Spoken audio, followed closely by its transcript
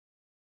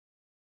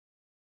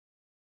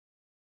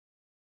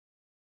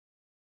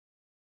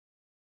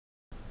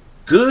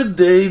Good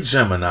day,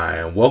 Gemini,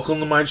 and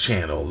welcome to my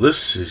channel.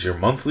 This is your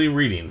monthly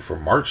reading for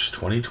March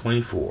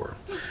 2024.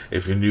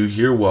 If you're new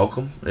here,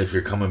 welcome. If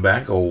you're coming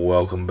back, oh,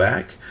 welcome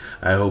back.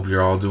 I hope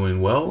you're all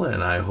doing well,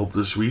 and I hope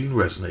this reading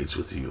resonates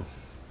with you.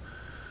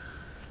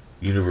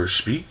 Universe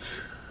speak.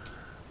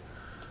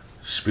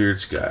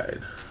 Spirit's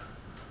guide.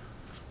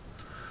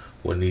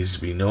 What needs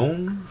to be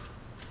known?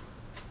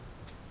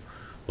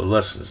 What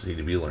lessons need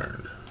to be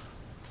learned?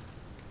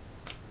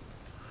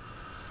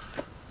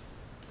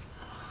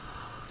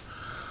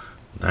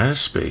 Nine of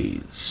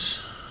Spades,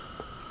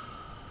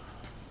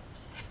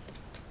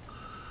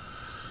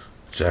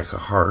 Jack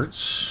of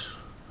Hearts,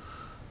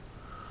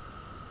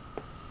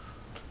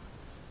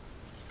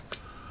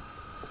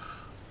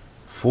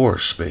 Four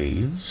of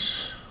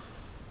Spades,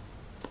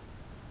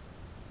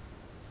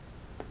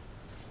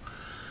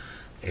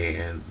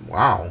 and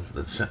wow,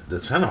 the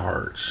Ten of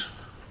Hearts.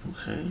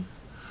 Okay,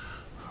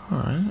 all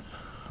right.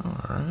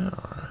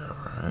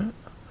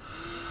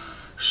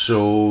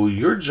 So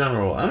your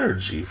general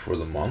energy for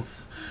the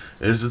month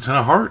is the Ten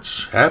of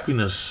Hearts.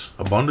 Happiness,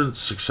 abundance,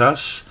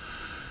 success.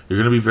 You're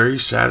going to be very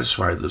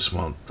satisfied this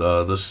month.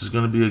 This is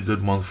going to be a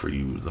good month for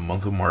you. The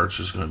month of March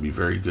is going to be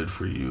very good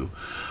for you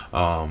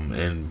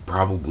in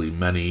probably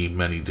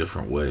many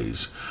different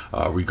ways.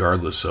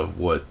 Regardless of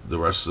what the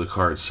rest of the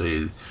cards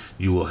say,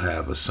 you will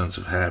have a sense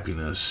of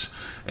happiness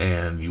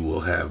and you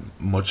will have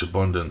much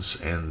abundance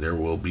and there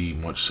will be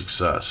much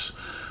success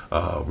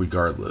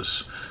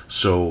regardless.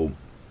 So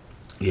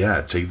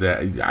yeah, take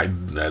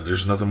that.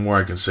 There's nothing more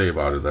I can say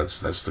about it. That's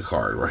the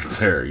card right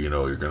there. You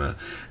know, you're gonna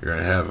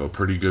have a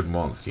pretty good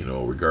month. You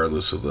know,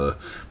 regardless of the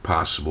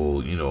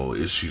possible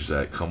issues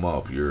that come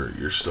up,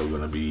 you're still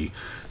gonna be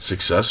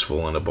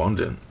successful and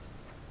abundant.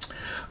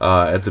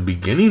 At the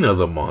beginning of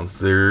the month,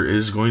 there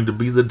is going to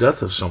be the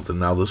death of something.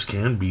 Now, this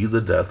can be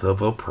the death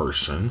of a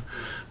person,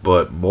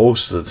 but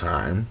most of the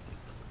time,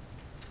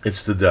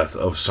 it's the death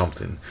of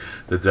something.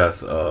 The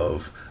death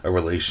of a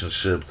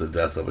relationship, the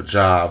death of a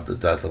job, the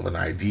death of an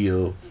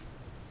ideal.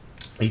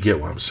 You get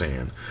what I'm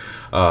saying.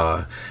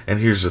 And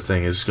here's the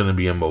thing, it's going to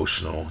be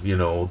emotional.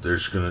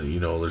 There's going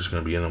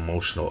to be an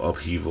emotional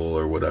upheaval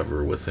or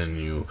whatever within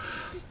you.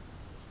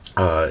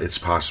 It's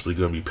possibly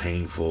going to be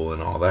painful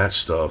and all that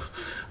stuff.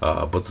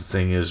 But the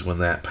thing is, when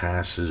that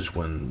passes,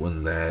 when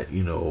that,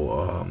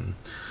 when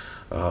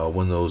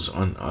those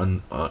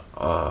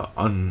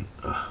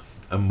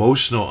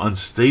emotional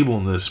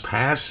unstableness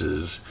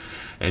passes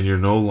and you're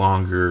no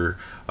longer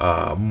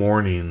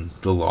mourning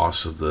the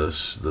loss of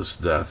this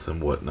death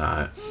and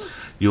whatnot,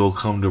 you'll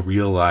come to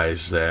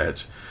realize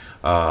that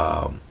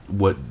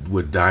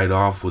what died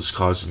off was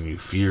causing you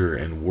fear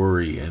and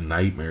worry and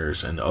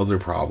nightmares and other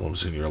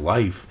problems in your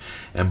life,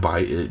 and by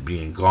it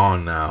being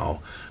gone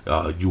now,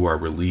 you are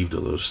relieved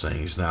of those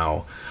things.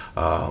 Now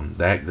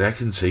that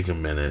can take a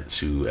minute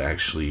to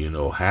actually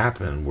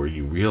happen, where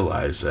you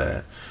realize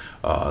that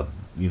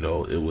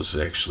it was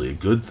actually a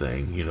good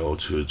thing,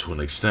 to an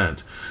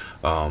extent.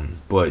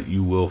 But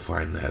you will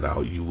find that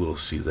out. You will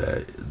see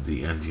that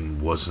the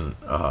ending wasn't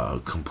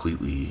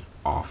completely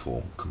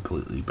awful,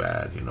 completely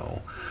bad,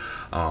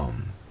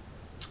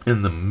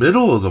 In the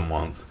middle of the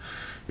month,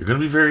 you're going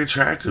to be very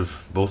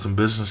attractive, both in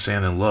business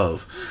and in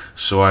love.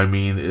 So, I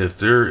mean, if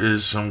there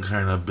is some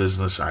kind of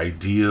business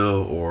idea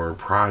or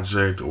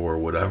project or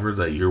whatever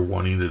that you're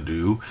wanting to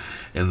do,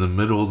 in the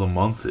middle of the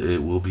month,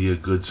 it will be a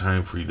good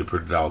time for you to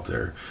put it out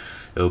there.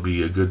 It'll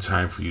be a good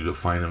time for you to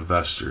find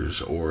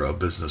investors or a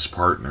business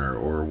partner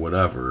or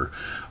whatever.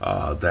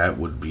 That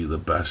would be the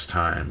best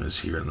time,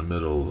 is here in the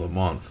middle of the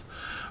month.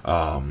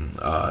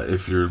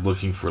 If you're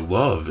looking for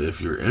love,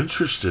 if you're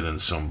interested in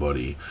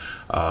somebody,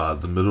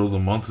 the middle of the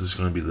month is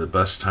going to be the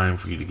best time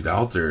for you to get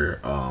out there.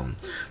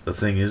 The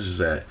thing is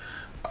that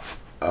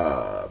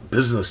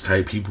business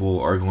type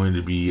people are going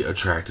to be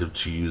attractive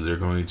to you. They're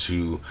going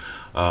to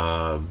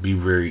be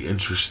very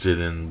interested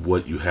in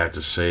what you have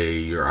to say,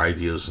 your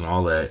ideas and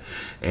all that.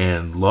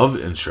 And love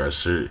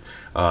interests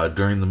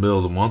during the middle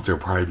of the month, there'll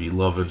probably be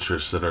love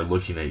interests that are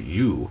looking at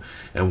you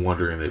and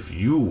wondering if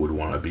you would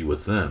want to be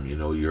with them.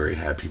 You already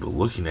have people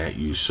looking at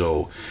you,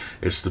 so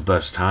it's the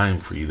best time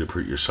for you to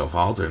put yourself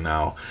out there.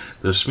 Now,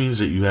 this means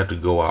that you have to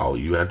go out.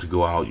 You have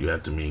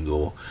to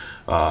mingle.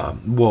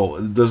 Well,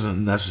 it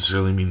doesn't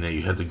necessarily mean that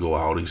you have to go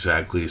out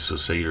exactly. So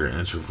say you're an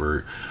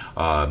introvert,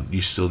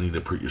 you still need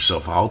to put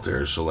yourself out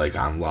there. So like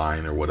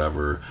online or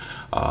whatever,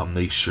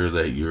 make sure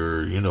that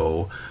you're,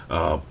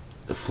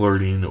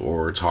 flirting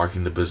or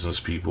talking to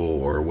business people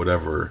or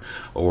whatever,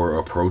 or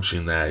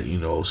approaching that,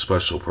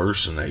 special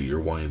person that you're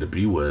wanting to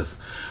be with,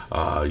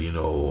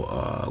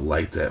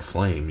 light that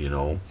flame,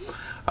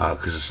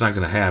 because it's not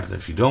going to happen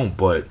if you don't.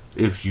 But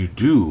if you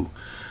do,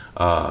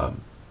 the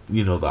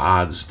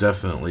odds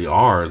definitely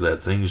are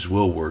that things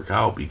will work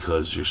out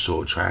because you're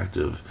so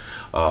attractive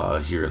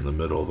here in the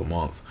middle of the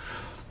month.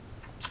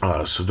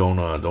 So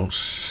don't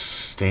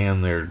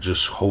stand there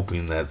just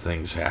hoping that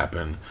things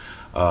happen.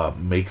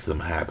 Make them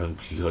happen,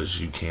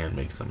 because you can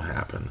make them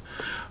happen.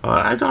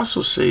 I'd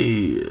also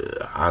say,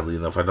 oddly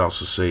enough,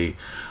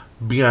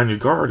 be on your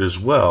guard as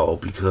well,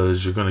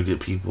 because you're going to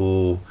get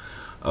people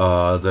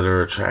that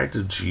are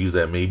attracted to you,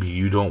 that maybe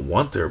you don't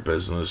want their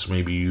business,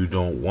 maybe you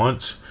don't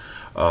want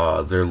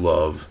their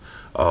love,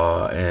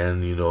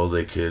 and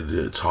they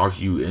could talk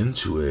you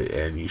into it,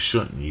 and you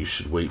shouldn't. You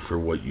should wait for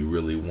what you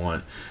really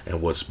want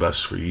and what's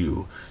best for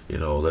you.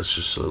 That's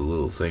just a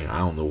little thing. I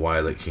don't know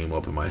why that came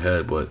up in my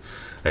head, but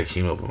that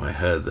came up in my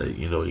head that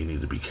you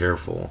need to be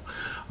careful,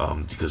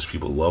 because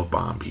people love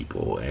bomb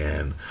people,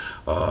 and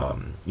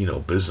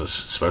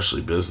business,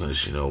 especially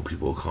business,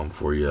 people come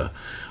for you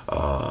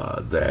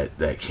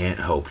that can't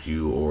help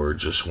you, or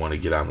just want to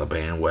get on the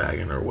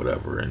bandwagon or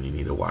whatever, and you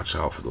need to watch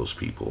out for those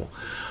people.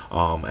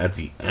 At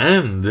the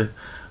end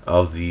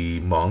of the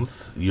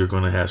month, you're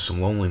going to have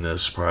some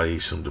loneliness, probably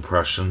some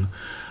depression.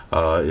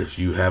 If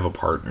you have a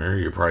partner,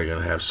 you're probably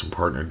going to have some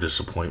partner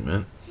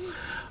disappointment.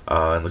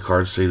 And the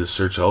cards say to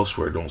search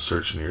elsewhere. Don't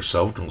search in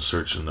yourself. Don't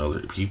search in other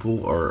people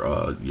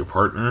or your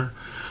partner.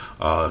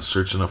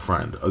 Search in a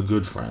friend, a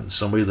good friend,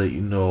 somebody that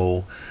you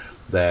know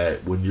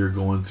that when you're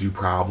going through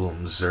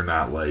problems, they're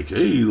not like,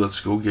 hey, let's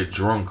go get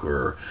drunk,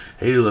 or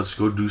hey, let's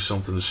go do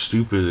something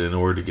stupid in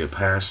order to get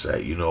past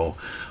that.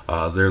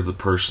 They're the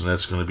person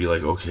that's going to be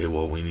like, okay,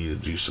 well, we need to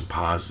do some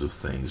positive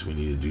things. We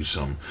need to do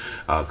some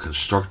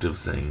constructive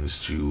things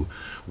to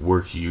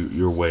work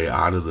your way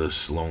out of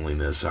this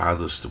loneliness, out of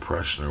this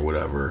depression, or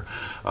whatever.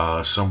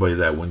 Somebody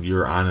that when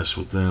you're honest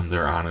with them,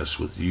 they're honest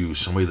with you.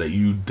 Somebody that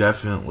you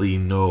definitely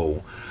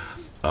know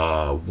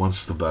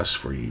wants the best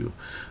for you.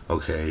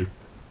 Okay?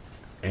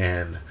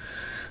 And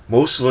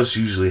most of us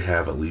usually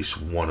have at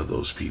least one of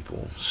those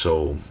people.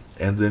 So,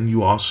 and then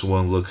you also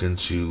want to look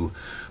into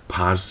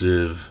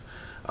positive,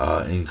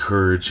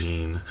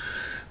 encouraging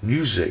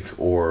music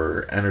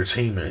or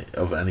entertainment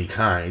of any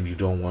kind. You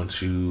don't want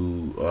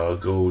to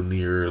go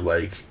near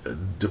like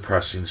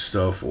depressing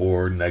stuff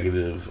or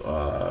negative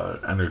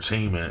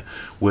entertainment,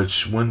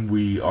 which when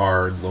we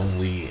are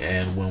lonely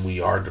and when we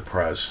are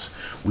depressed,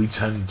 we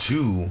tend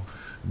to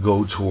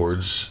go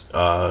towards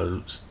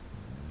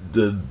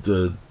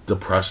the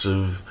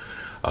depressive,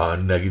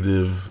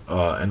 negative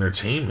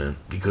entertainment,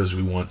 because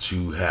we want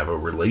to have a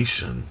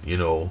relation,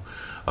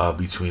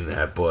 between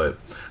that. But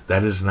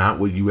that is not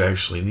what you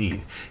actually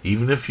need.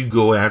 Even if you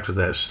go after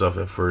that stuff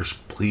at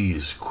first,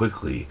 please,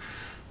 quickly,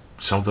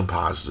 something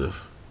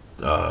positive.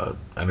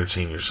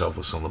 Entertain yourself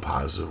with something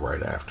positive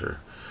right after.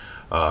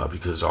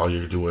 Because all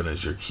you're doing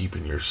is you're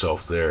keeping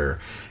yourself there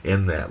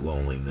in that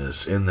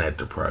loneliness, in that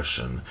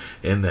depression,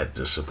 in that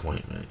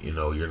disappointment.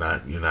 You're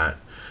not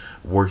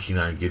working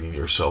on getting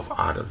yourself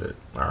out of it.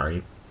 All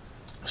right.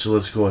 So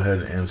let's go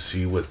ahead and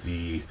see what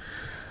the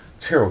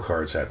tarot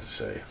cards have to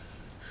say.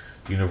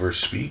 Universe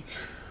speak.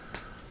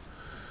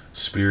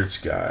 Spirit's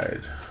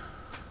guide.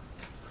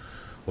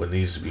 What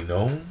needs to be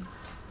known.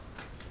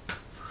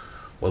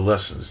 What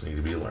lessons need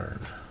to be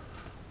learned.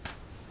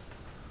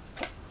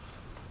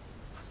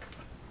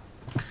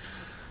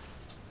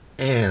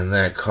 And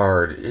that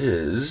card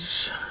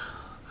is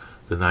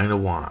the Nine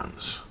of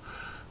Wands.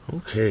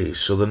 Okay,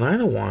 so the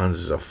Nine of Wands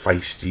is a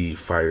feisty,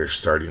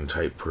 fire-starting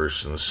type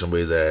person,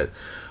 somebody that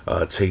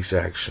takes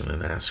action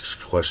and asks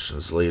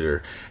questions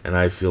later. And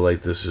I feel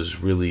like this is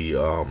really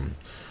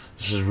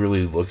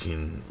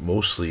looking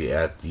mostly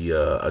at the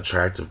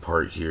attractive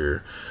part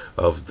here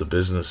of the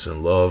business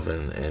and love,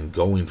 and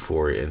going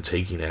for it and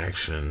taking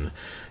action,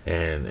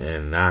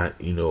 and not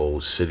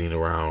sitting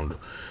around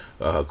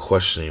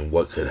questioning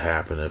what could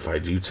happen if I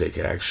do take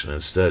action.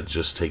 Instead,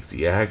 just take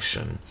the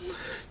action.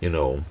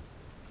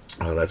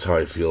 That's how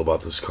I feel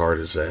about this card,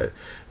 is that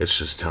it's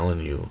just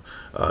telling you,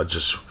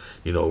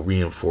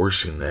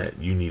 reinforcing that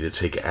you need to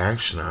take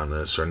action on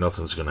this, or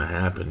nothing's going to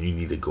happen. You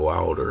need to go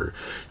out, or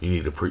you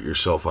need to put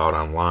yourself out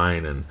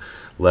online and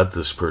let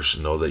this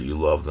person know that you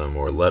love them,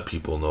 or let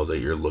people know that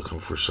you're looking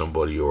for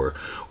somebody, or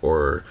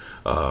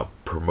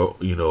promote,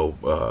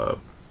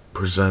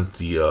 present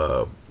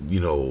the,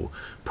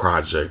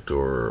 project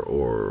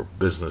or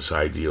business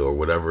idea or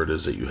whatever it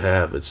is that you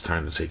have. It's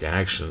time to take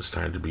action. It's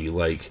time to be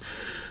like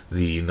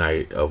the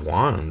Knight of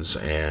Wands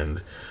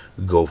and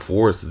go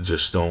forth.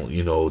 Just don't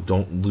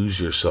lose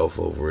yourself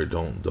over it.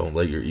 Don't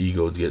let your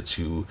ego get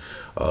too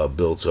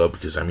built up,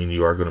 because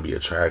you are going to be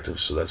attractive,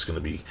 so that's going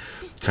to be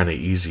kind of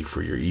easy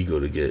for your ego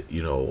to get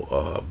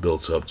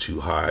built up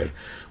too high,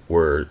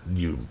 where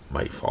you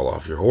might fall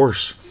off your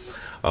horse.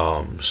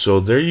 So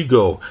there you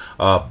go.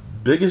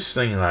 Biggest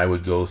thing that I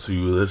would go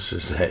through this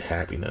is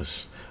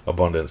happiness,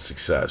 abundance,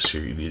 success.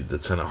 You need the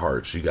Ten of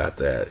Hearts. You got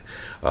that.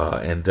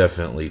 And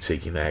definitely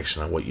taking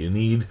action on what you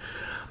need.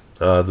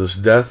 This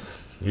death,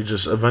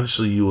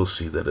 eventually you will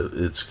see that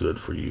it's good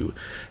for you.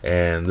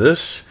 And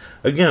this,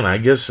 again, I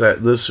guess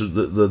that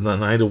the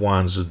Knight of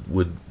Wands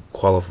would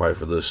qualify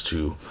for this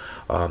too.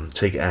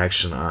 Take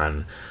action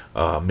on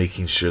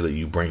making sure that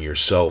you bring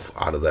yourself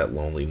out of that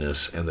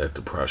loneliness and that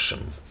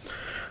depression.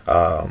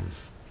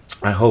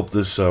 I hope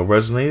this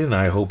resonated, and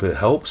I hope it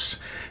helps.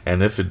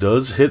 And if it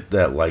does, hit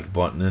that like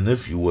button. And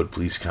if you would,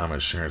 please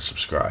comment, share, and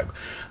subscribe.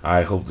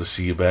 I hope to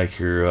see you back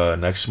here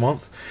next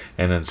month.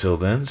 And until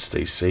then,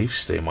 stay safe,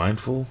 stay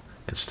mindful,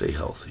 and stay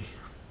healthy.